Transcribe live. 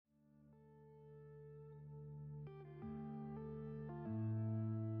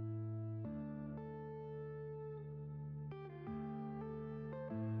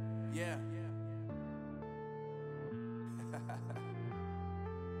Yeah.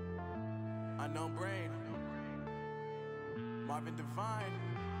 Unknown Brain, Marvin Devine.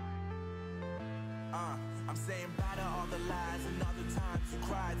 I'm saying bye to all the lies and all the times you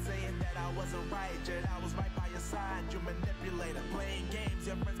cried, saying that I wasn't right, yet I was right by your side. You manipulator, playing games,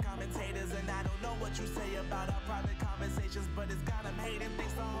 your friends commentators, and I don't know what you say about our private conversations, but it's got them hating.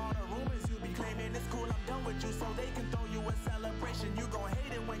 Thanks to all the rumors you be claiming, it's cool, I'm done with you, so they can throw you a celebration. You gon'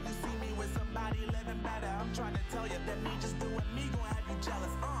 hate it when you see me with somebody living better. I'm trying to tell you that me just doing me gon' have you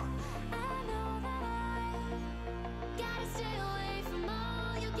jealous.